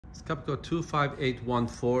It's carpet code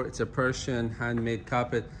 25814. It's a Persian handmade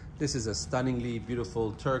carpet. This is a stunningly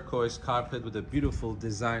beautiful turquoise carpet with a beautiful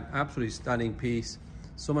design, absolutely stunning piece.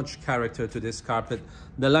 So much character to this carpet.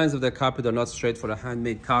 The lines of the carpet are not straight for a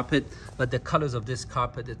handmade carpet, but the colors of this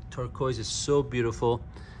carpet, the turquoise is so beautiful.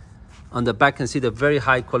 On the back, you can see the very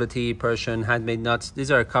high quality Persian handmade nuts.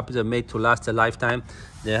 These are carpets that are made to last a lifetime.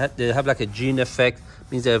 They have like a gene effect,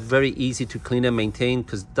 means they're very easy to clean and maintain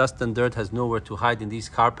because dust and dirt has nowhere to hide in these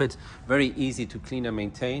carpets. Very easy to clean and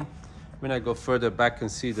maintain. When I go further back, you can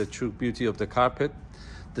see the true beauty of the carpet.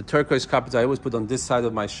 The turquoise carpets I always put on this side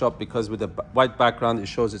of my shop because with the white background, it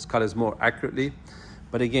shows its colors more accurately.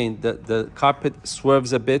 But again, the carpet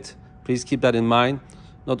swerves a bit. Please keep that in mind.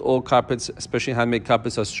 Not all carpets, especially handmade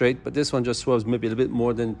carpets, are straight, but this one just swerves maybe a little bit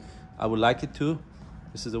more than I would like it to.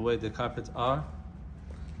 This is the way the carpets are.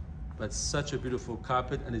 But such a beautiful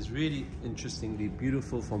carpet, and it's really interestingly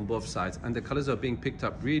beautiful from both sides. And the colors are being picked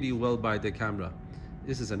up really well by the camera.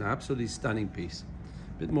 This is an absolutely stunning piece.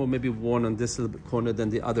 A bit more maybe worn on this little bit corner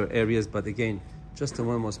than the other areas, but again, just one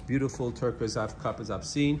of the most beautiful turquoise carpets I've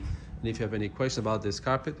seen. And if you have any questions about this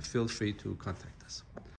carpet, feel free to contact us.